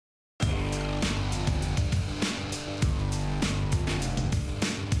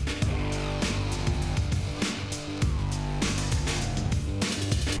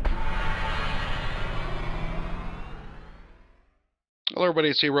Hello everybody,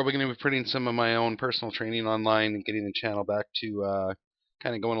 it's jrobichess. Going to be putting some of my own personal training online and getting the channel back to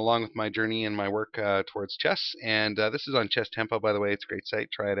kind of going along with my journey and my work towards chess. And this is on Chess Tempo, by the way. It's a great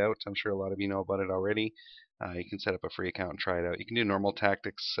site. Try it out. I'm sure a lot of you know about it already. You can set up a free account and try it out. You can do normal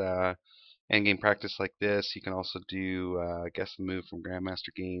tactics, endgame practice like this. You can also do guess the move from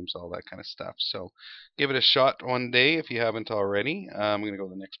Grandmaster games, all that kind of stuff. So give it a shot one day if you haven't already. I'm going to go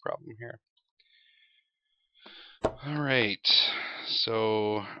to the next problem here. Alright,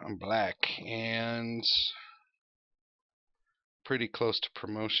 so I'm black and pretty close to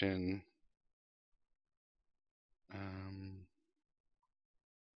promotion. I'm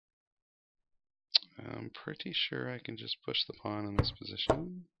pretty sure I can just push the pawn in this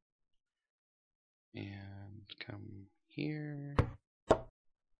position and come here.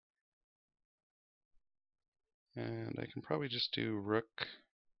 And I can probably just do rook.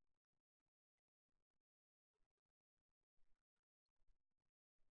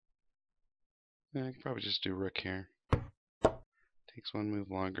 I can probably just do rook here. Takes one move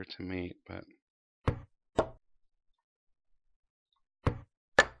longer to mate, but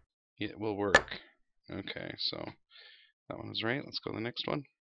it will work. Okay, so that one was right. Let's go to the next one.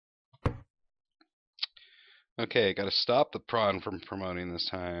 Okay, got to stop the pawn from promoting this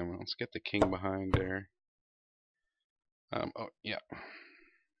time. Let's get the king behind there. Oh, yeah.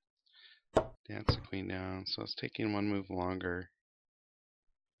 Dance the queen down. So it's taking one move longer.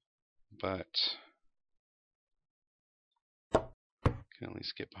 But can at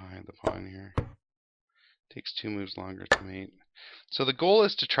least get behind the pawn here. Takes two moves longer to mate. So the goal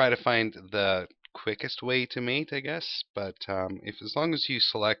is to try to find the quickest way to mate, I guess. But as long as you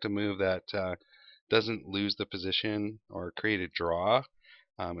select a move that doesn't lose the position or create a draw,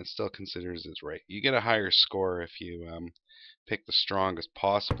 it still considers it right. You get a higher score if you pick the strongest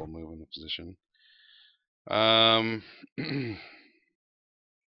possible move in the position.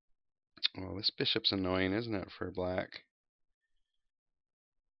 Well, this bishop's annoying, isn't it, for black?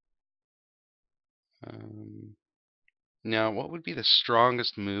 Now, what would be the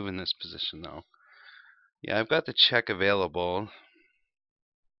strongest move in this position, though? Yeah, I've got the check available.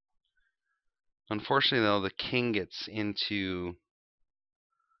 Unfortunately, though, the king gets into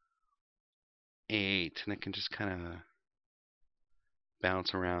a8, and it can just kind of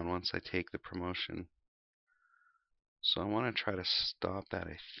bounce around once I take the promotion. So I want to try to stop that,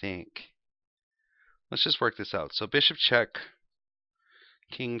 I think. Let's just work this out. So bishop check,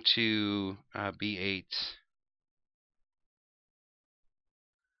 king to b8.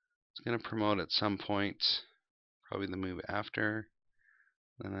 It's going to promote at some point, probably the move after.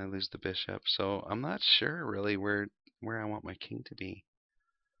 Then I lose the bishop. So I'm not sure really where I want my king to be.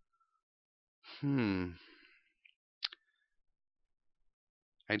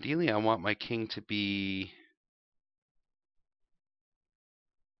 Ideally, I want my king to be...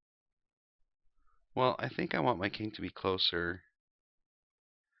 Well, I think I want my king to be closer.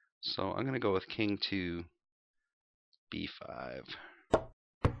 So I'm going to go with king to b5.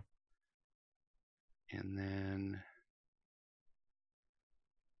 And then,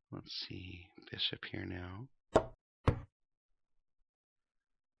 let's see, bishop here now.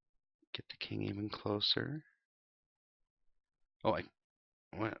 Get the king even closer. Oh,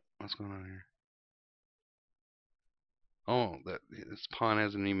 what's going on here? Oh, this pawn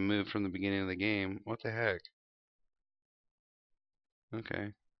hasn't even moved from the beginning of the game. What the heck?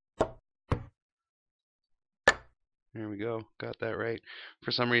 Okay. There we go. Got that right.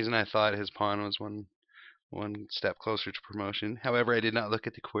 For some reason, I thought his pawn was one step closer to promotion. However, I did not look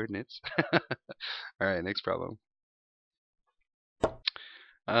at the coordinates. Alright, next problem.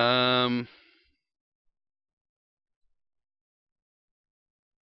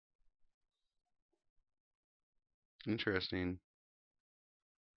 Interesting.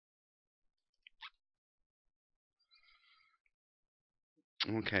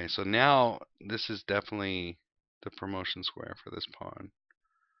 Okay, so now this is definitely the promotion square for this pawn.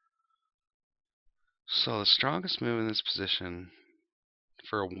 So the strongest move in this position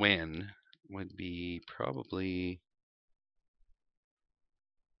for a win would be probably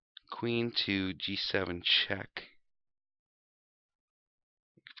queen to g7 check.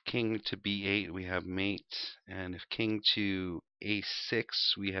 If king to b8 we have mate, and if king to a6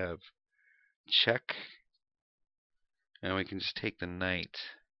 we have check, and we can just take the knight.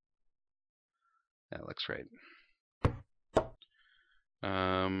 That looks right.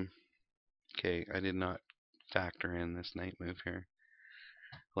 Okay, I did not factor in this knight move here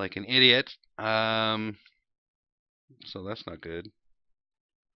like an idiot. So that's not good.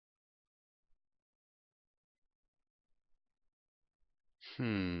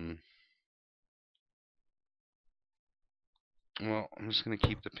 Well, I'm just going to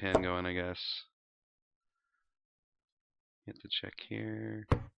keep the pin going, I guess. Hit the check here.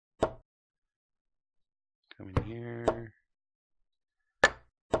 Come in here.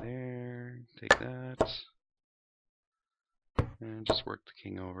 There. Take that. And just work the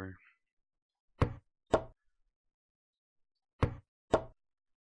king over.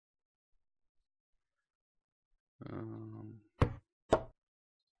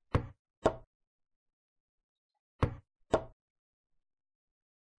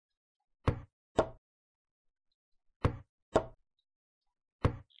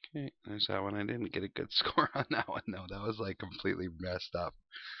 Okay, there's that one. I didn't get a good score on that one though. That was like completely messed up.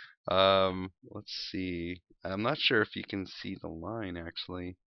 Let's see. I'm not sure if you can see the line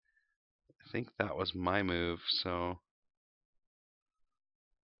actually. I think that was my move, so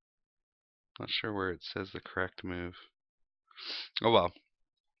not sure where it says the correct move. Oh well.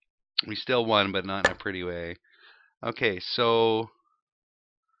 We still won, but not in a pretty way. Okay, so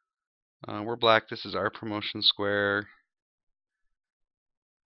we're black. This is our promotion square.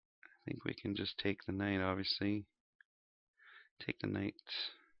 I think we can just take the knight, obviously. Take the knight.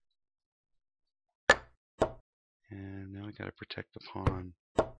 And now we gotta protect the pawn.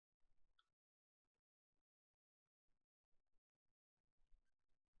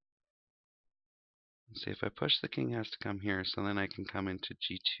 Let's see, if I push, the king has to come here, so then I can come into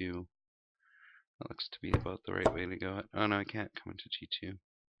g2. That looks to be about the right way to go. Oh no, I can't come into g2.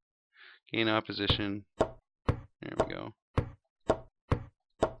 Gain opposition. There we go.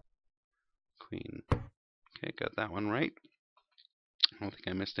 Queen. Okay, got that one right. I don't think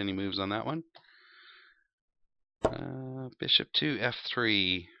I missed any moves on that one. Bishop to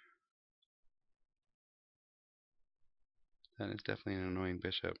f3. That is definitely an annoying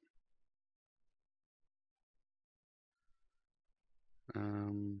bishop.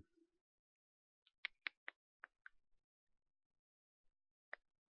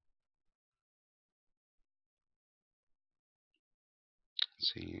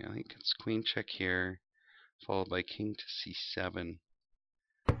 Let's see, I think it's queen check here, followed by king to c7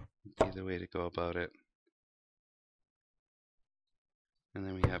 would be the way to go about it. And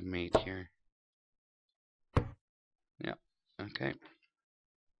then we have mate here. Yeah, okay.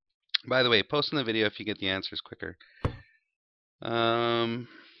 By the way, post in the video if you get the answers quicker. Okay,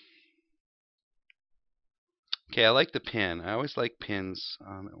 I like the pin. I always like pins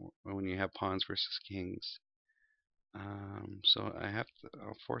when you have pawns versus kings. So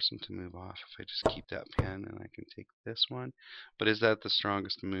I'll force him to move off if I just keep that pin, and I can take this one. But is that the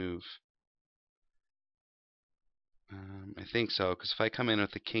strongest move? I think so, because if I come in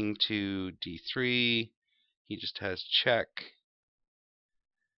with the king to d3, he just has check.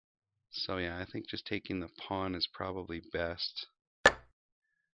 So yeah, I think just taking the pawn is probably best.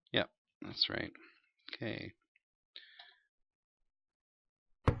 Yep, that's right. Okay.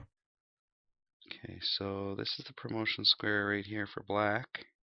 Okay, so this is the promotion square right here for black.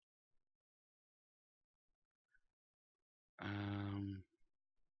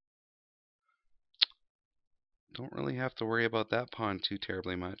 Don't really have to worry about that pawn too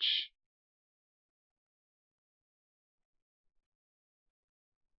terribly much.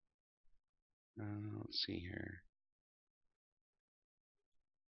 Let's see here.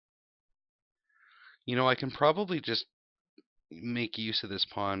 You know, I can probably just make use of this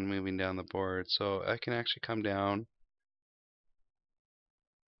pawn moving down the board. So I can actually come down.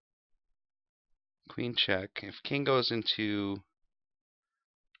 Queen check. If king goes into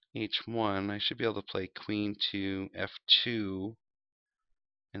h1, I should be able to play queen to f2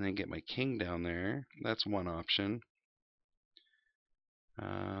 and then get my king down there. That's one option.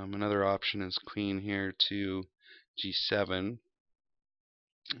 Another option is queen here to g7,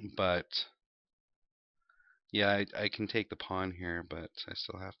 but yeah, I can take the pawn here, but I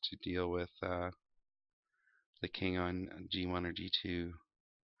still have to deal with the king on g1 or g2.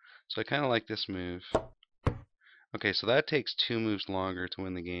 So I kind of like this move. Okay, so that takes 2 moves longer to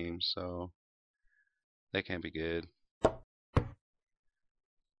win the game, so that can't be good.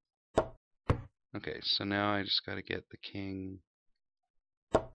 Okay, so now I just got to get the king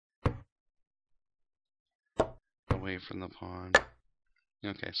away from the pawn.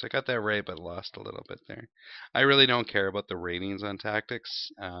 Okay, so I got that right, but lost a little bit there. I really don't care about the ratings on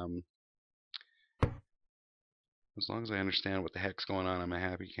tactics. As long as I understand what the heck's going on, I'm a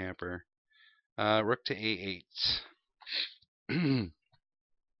happy camper. Rook to a8.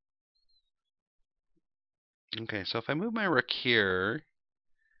 Okay, so if I move my rook here,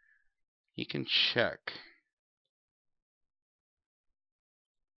 he can check.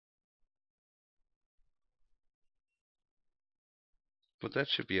 But that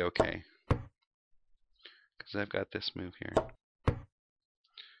should be okay, because I've got this move here.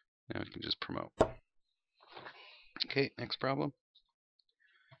 Now we can just promote. Okay, next problem.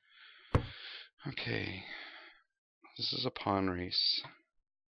 Okay, this is a pawn race,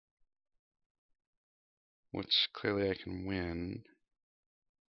 which clearly I can win.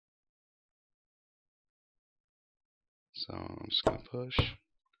 So I'm just going to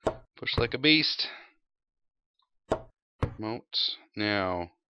push like a beast. Promote.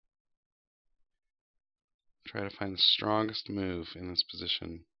 Now, try to find the strongest move in this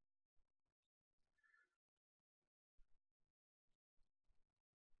position.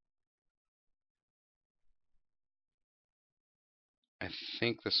 I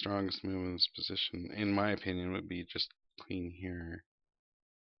think the strongest move in this position, in my opinion, would be just queen here.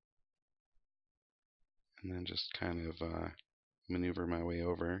 And then just kind of maneuver my way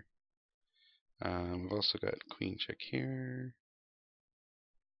over. I've also got queen check here.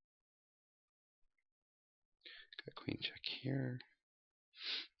 Got queen check here.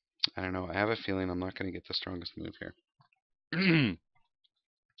 I don't know. I have a feeling I'm not going to get the strongest move here.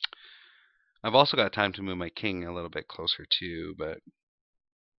 I've also got time to move my king a little bit closer too, but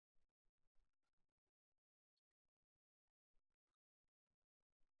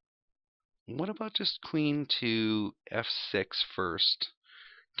what about just queen to f6 first?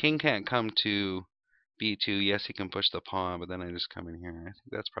 King can't come to b2. Yes, he can push the pawn, but then I just come in here. I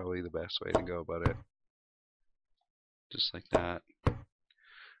think that's probably the best way to go about it. Just like that.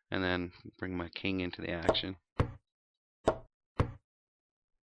 And then bring my king into the action.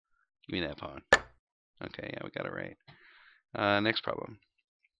 Give me that pawn. Okay, yeah, we got it right. Next problem.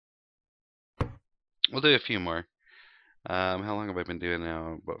 We'll do a few more. How long have I been doing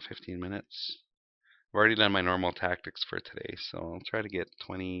now? About 15 minutes. I've already done my normal tactics for today, so I'll try to get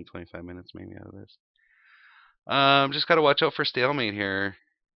 20, 25 minutes maybe out of this. Just got to watch out for stalemate here.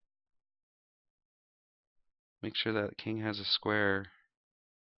 Make sure that king has a square.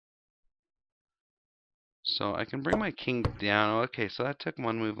 So I can bring my king down. Okay, so that took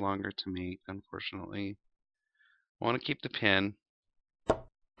one move longer to mate, unfortunately. I want to keep the pin.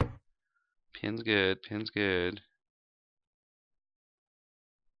 Pin's good, pin's good.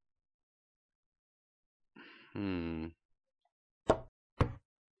 Guess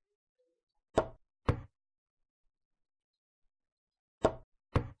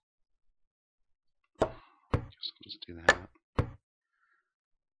I'll just do that.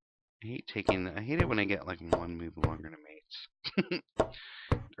 I hate it when I get like one move longer to mates.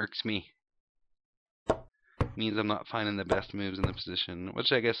 Irks me. Means I'm not finding the best moves in the position,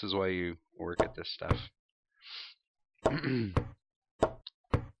 which I guess is why you work at this stuff. There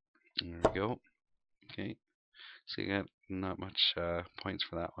we go. Okay. So you got not much points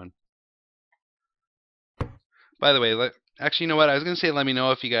for that one. By the way, actually, you know what? I was gonna say let me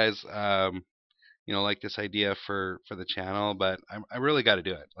know if you guys like this idea for the channel, but I really got to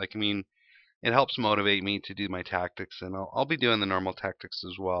do it. Like, I mean, it helps motivate me to do my tactics, and I'll be doing the normal tactics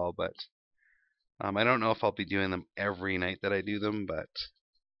as well. But I don't know if I'll be doing them every night that I do them, but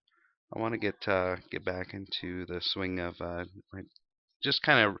I want to get back into the swing of just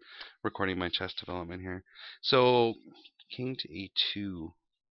kind of recording my chess development here. So king to a2.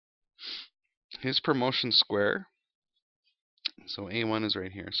 His promotion square. So a1 is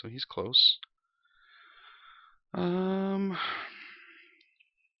right here, so he's close.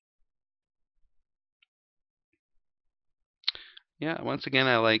 Yeah, once again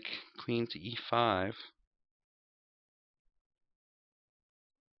I like queen to e5.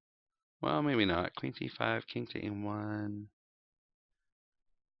 Well, maybe not. Queen to e5, king to a1.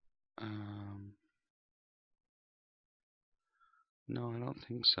 No, I don't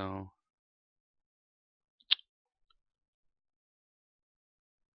think so.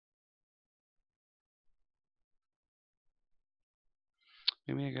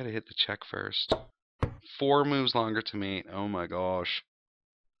 Maybe I gotta hit the check first. 4 moves longer to mate. Oh my gosh.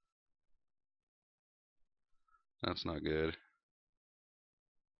 That's not good.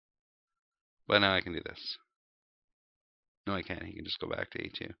 But now I can do this. No, I can't. He can just go back to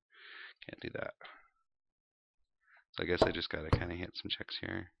a2. Can't do that. So I guess I just gotta kind of hit some checks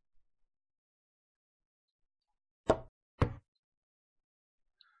here.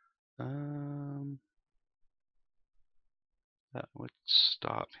 That would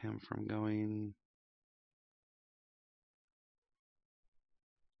stop him from going.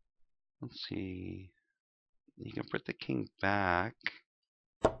 Let's see. You can put the king back.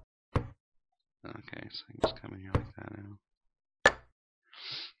 Okay, so I can just come in here like that now.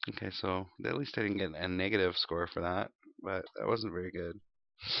 Okay, so at least I didn't get a negative score for that, but that wasn't very good.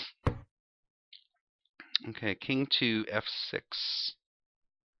 Okay, king to f6.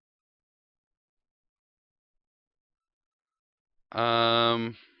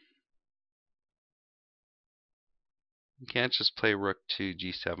 You can't just play rook to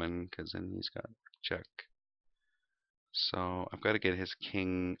g7 because then he's got check. So I've got to get his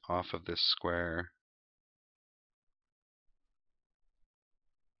king off of this square.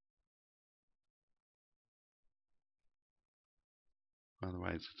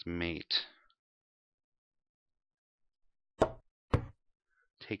 Otherwise it's mate.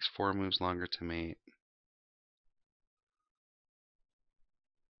 Takes 4 moves longer to mate.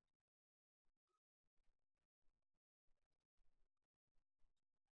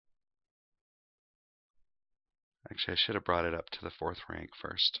 Actually, I should have brought it up to the 4th rank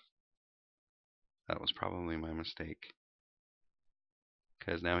first. That was probably my mistake.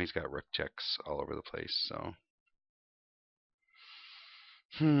 Because now he's got rook checks all over the place, so.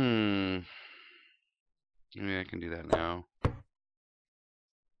 Maybe I can do that now.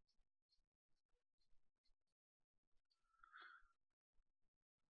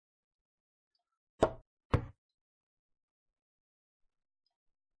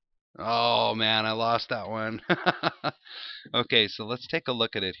 Oh man, I lost that one. Okay, so let's take a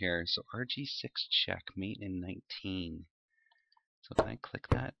look at it here. So RG6 check, mate in 19. So can I click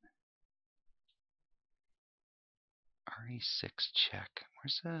that? RE6 check.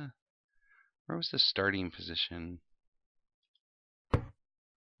 Where was the starting position?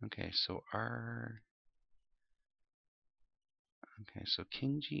 Okay, so okay, so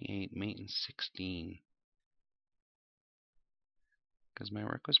King G8, mate in 16. Because my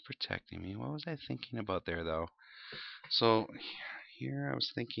rook was protecting me. What was I thinking about there, though? So here I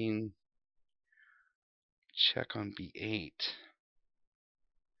was thinking check on B8.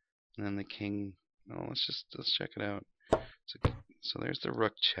 And then the king. No, let's check it out. So there's the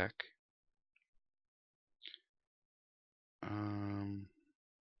rook check.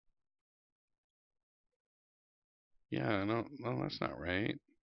 Yeah, no, that's not right.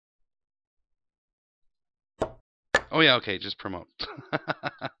 Oh yeah, okay, just promote.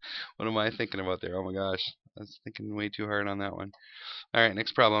 What am I thinking about there? Oh my gosh, I was thinking way too hard on that one. All right,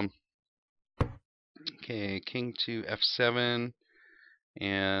 next problem. Okay, king to f7,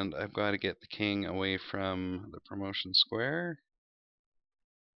 and I've got to get the king away from the promotion square.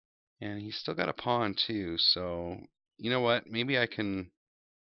 And he's still got a pawn too, so you know what? Maybe I can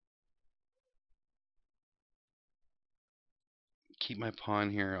keep my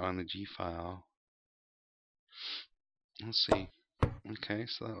pawn here on the g file. Let's see. Okay,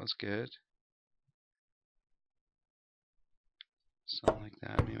 so that was good. Something like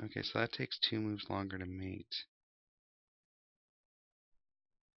that. Maybe. Okay, so that takes 2 moves longer to mate.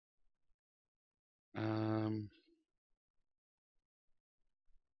 Let's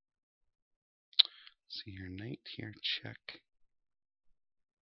see here. Knight here, check.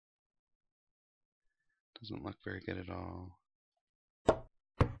 Doesn't look very good at all.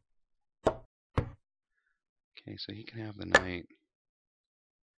 Okay, so he can have the knight.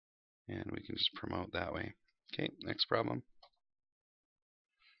 And we can just promote that way. Okay, next problem.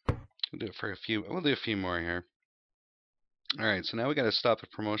 We'll do it for we'll do a few more here. Alright, so now we gotta stop the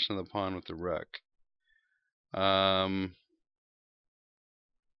promotion of the pawn with the rook. Let's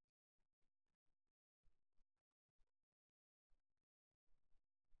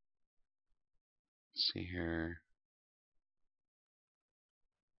see here.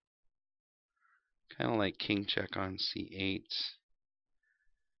 Kind of like king check on c8.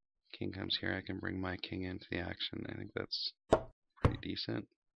 King comes here, I can bring my king into the action. I think that's pretty decent.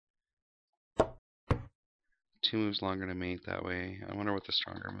 2 moves longer to mate that way. I wonder what the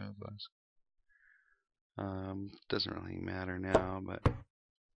stronger move was. Doesn't really matter now, but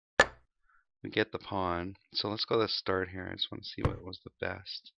we get the pawn. So let's go to the start here. I just want to see what was the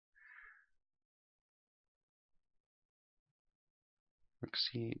best. Rook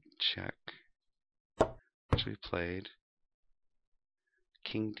c8 check, which we played.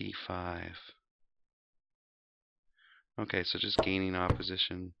 King d5. Okay, so just gaining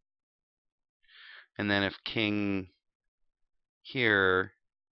opposition. And then if king here,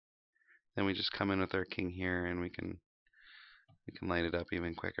 then we just come in with our king here, and we can light it up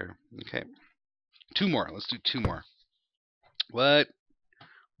even quicker. Okay, 2 more. Let's do 2 more. What's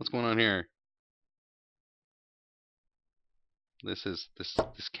going on here? This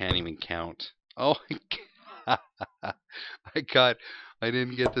can't even count. Oh my god. I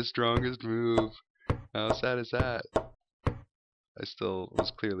didn't get the strongest move. How sad is that? I still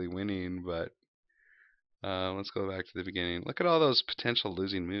was clearly winning, but let's go back to the beginning. Look at all those potential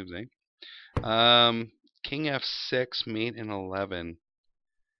losing moves, eh? King f6, mate in 11.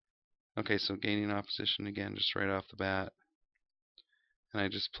 Okay, so gaining opposition again just right off the bat. And I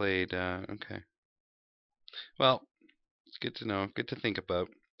just played, okay. Well, it's good to know, good to think about.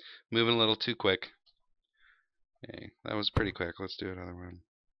 Moving a little too quick. Okay, that was pretty quick. Let's do another one.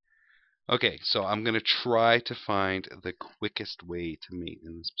 Okay, so I'm going to try to find the quickest way to mate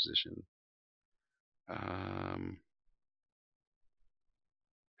in this position.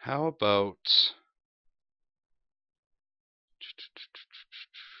 How about...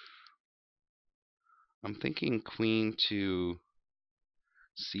 I'm thinking queen to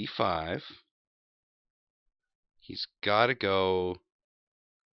c5. He's got to go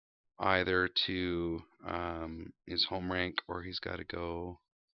either to his home rank, or he's got to go...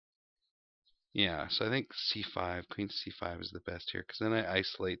 Yeah, so I think c5, queen to c5 is the best here, because then I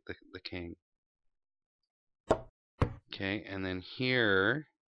isolate the king. Okay, and then here,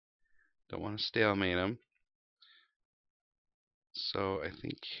 don't want to stalemate him. So I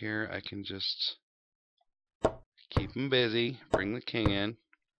think here I can just keep him busy, bring the king in.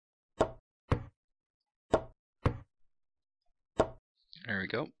 There we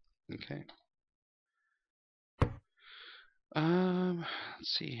go. Okay. Let's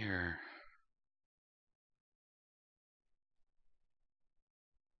see here.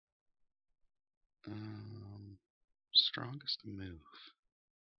 Strongest move.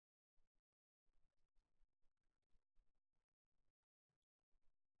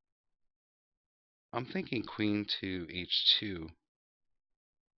 I'm thinking queen to h2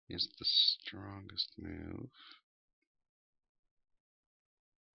 is the strongest move.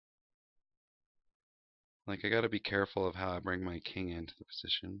 Like, I gotta be careful of how I bring my king into the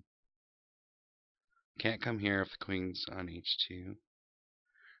position. Can't come here if the queen's on h2,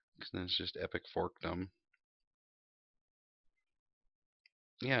 because then it's just epic forkdom.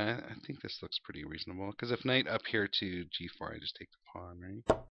 Yeah, I think this looks pretty reasonable, because if knight up here to g4, I just take the pawn, right?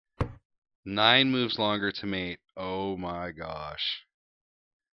 9 moves longer to mate. Oh my gosh.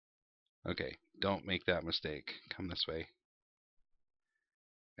 Okay, don't make that mistake. Come this way.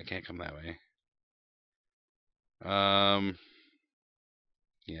 I can't come that way.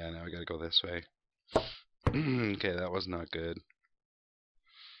 Yeah, now I gotta go this way. Okay, that was not good.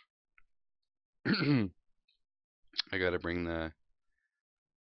 I gotta bring the...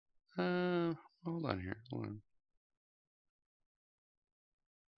 hold on here. Hold on.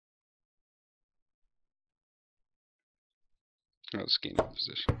 Oh, it's gaining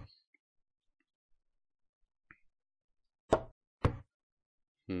position.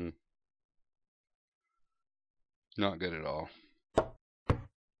 Not good at all.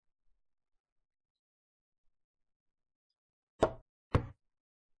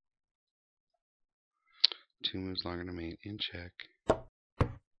 Two moves longer to mate. In check.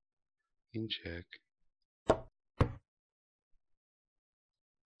 In check.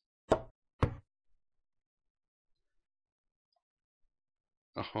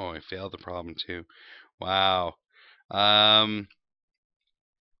 Oh, I failed the problem too. Wow. Let's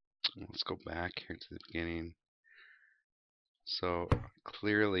go back here to the beginning. So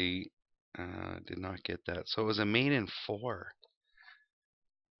clearly did not get that. So it was a mate in 4.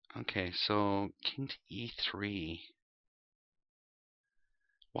 Okay, so king to e3.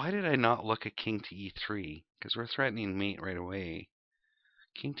 Why did I not look at king to e3? Because we're threatening mate right away.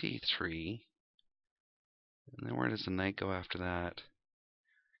 King to e3. And then where does the knight go after that?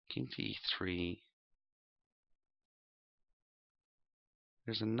 King to e3.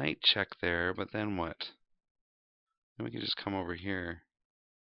 There's a knight check there, but then what? Then we can just come over here.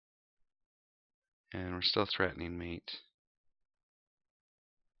 And we're still threatening mate.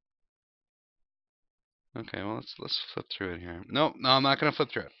 Okay, well let's flip through it here. No, I'm not gonna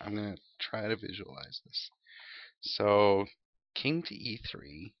flip through it. I'm gonna try to visualize this. So king to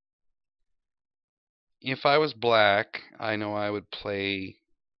e3. If I was black, I know I would play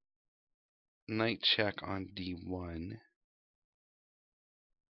knight check on d1.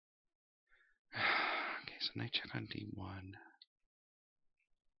 Okay, so knight check on d1.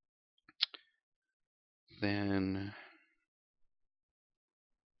 Then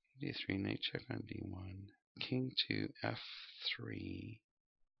d3, knight check on d1. King to f3.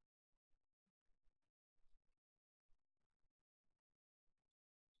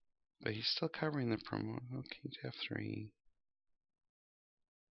 But he's still covering the promo. Oh, king to f3.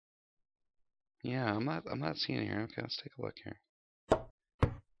 Yeah, I'm not seeing it here. Okay, let's take a look here.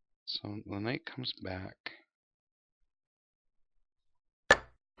 So the knight comes back.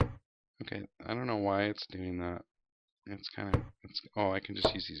 Okay, I don't know why it's doing that. It's kind of, oh, I can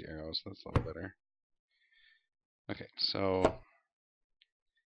just use these arrows. That's a little better. Okay, so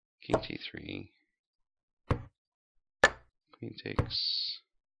king t3, queen takes,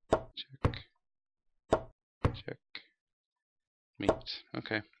 check, check, mate.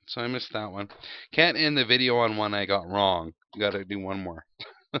 Okay, so I missed that one. Can't end the video on one I got wrong. Got to do one more.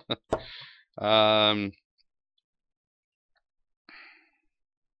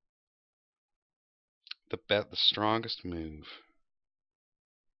 the strongest move.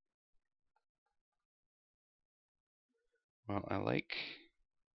 Well, I like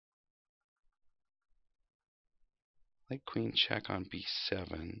queen check on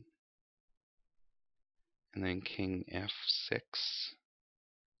b7, and then king f6.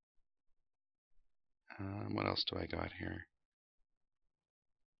 What else do I got here?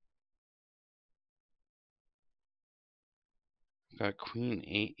 Got queen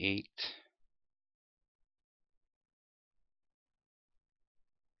a8.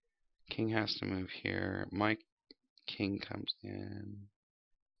 King has to move here. My king comes in.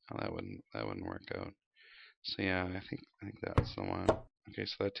 Oh, that wouldn't work out. So yeah, I think that's the one. Okay,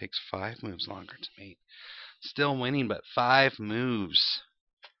 so that takes 5 moves longer to mate. Still winning, but 5 moves.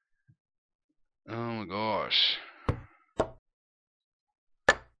 Oh my gosh.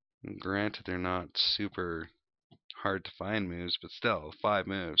 Granted, they're not super hard to find moves, but still 5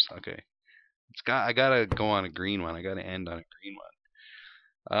 moves. Okay, I gotta go on a green one. I gotta end on a green one.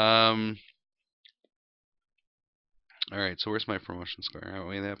 All right. So where's my promotion square?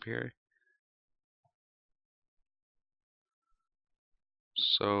 Way up here.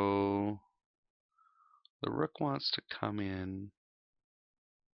 So the rook wants to come in.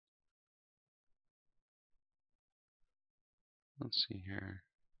 Let's see here.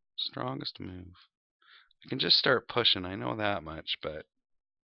 Strongest move. I can just start pushing. I know that much, but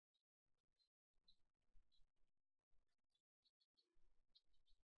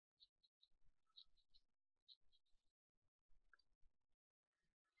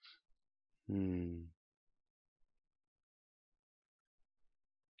I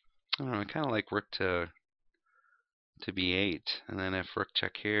don't know. I kind of like rook to b8, and then if rook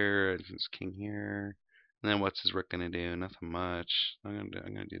check here, and his king here, and then what's his rook gonna do? Nothing much. I'm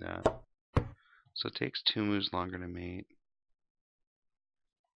gonna do that. So it takes 2 moves longer to mate.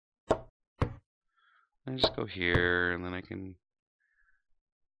 I just go here, and then I can.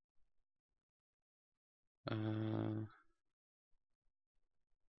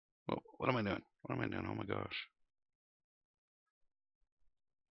 What am I doing? What am I doing? Oh my gosh.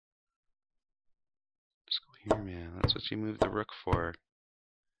 Just go here, man. That's what you move the rook for.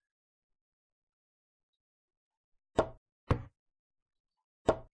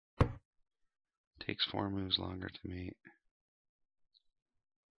 Takes 4 moves longer to mate.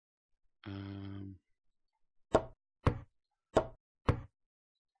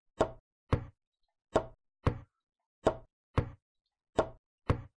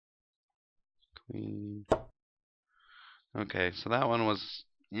 Queen. Okay, so that one was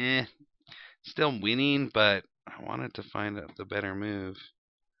still winning, but I wanted to find out the better move.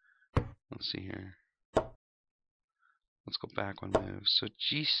 Let's see here. Let's go back one move. So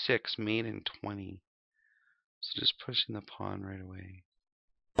g6 mate in 20. So just pushing the pawn right away.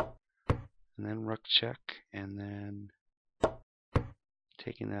 And then rook check, and then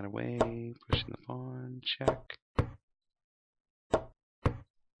taking that away, pushing the pawn, check.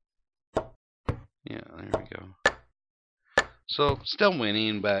 Yeah, there we go. So still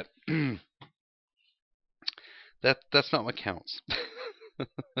winning, but that's not what counts.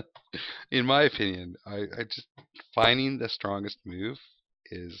 In my opinion, I just finding the strongest move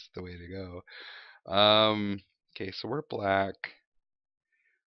is the way to go. Okay, so we're black.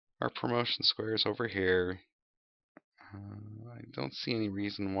 Our promotion square is over here. I don't see any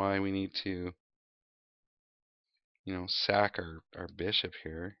reason why we need to, sack our bishop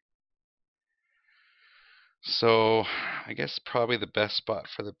here. So I guess probably the best spot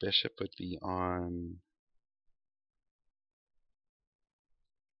for the bishop would be on.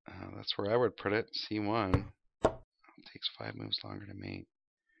 That's where I would put it. C1. It takes 5 moves longer to mate.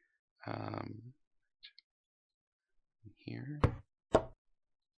 Here.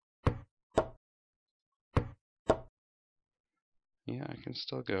 Yeah, I can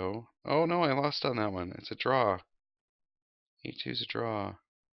still go. Oh no, I lost on that one. It's a draw. E2 is a draw.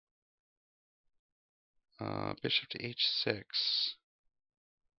 Bishop to h6.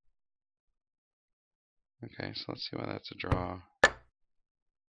 Okay, so let's see why that's a draw.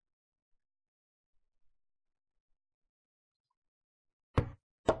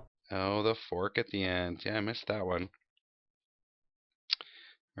 Oh, the fork at the end. Yeah, I missed that one.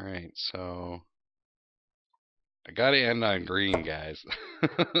 Alright, so I gotta end on green, guys.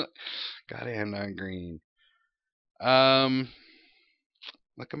 Gotta end on green.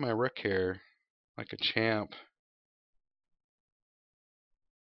 Look at my rook here. Like a champ.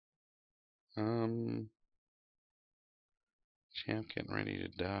 Champ getting ready to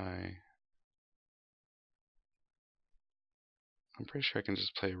die. I'm pretty sure I can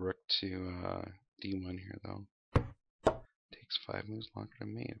just play rook to d1 here, though. takes 5 moves longer to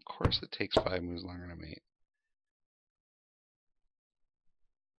mate. Of course it takes 5 moves longer to mate.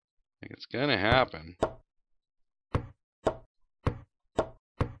 Like, it's gonna happen.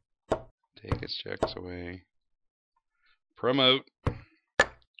 Take its checks away. Promote.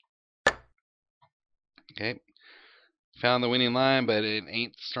 Okay. Found the winning line, but it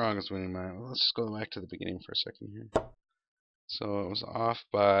ain't the strongest winning line. Well, let's just go back to the beginning for a second here. So it was off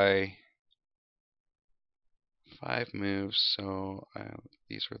by 5 moves. So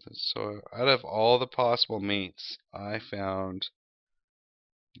these were the out of all the possible mates, I found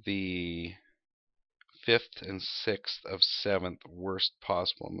the 5th and 6th of 7th worst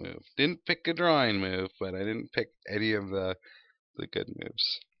possible move. Didn't pick a drawing move, but I didn't pick any of the good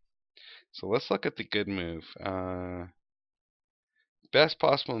moves. So let's look at the good move. Best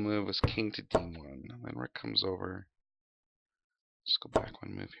possible move was king to d1. Then rook comes over. Let's go back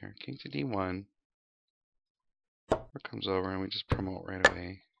one move here. King to d1. Rook comes over and we just promote right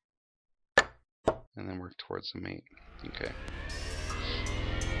away. And then work towards the mate. Okay.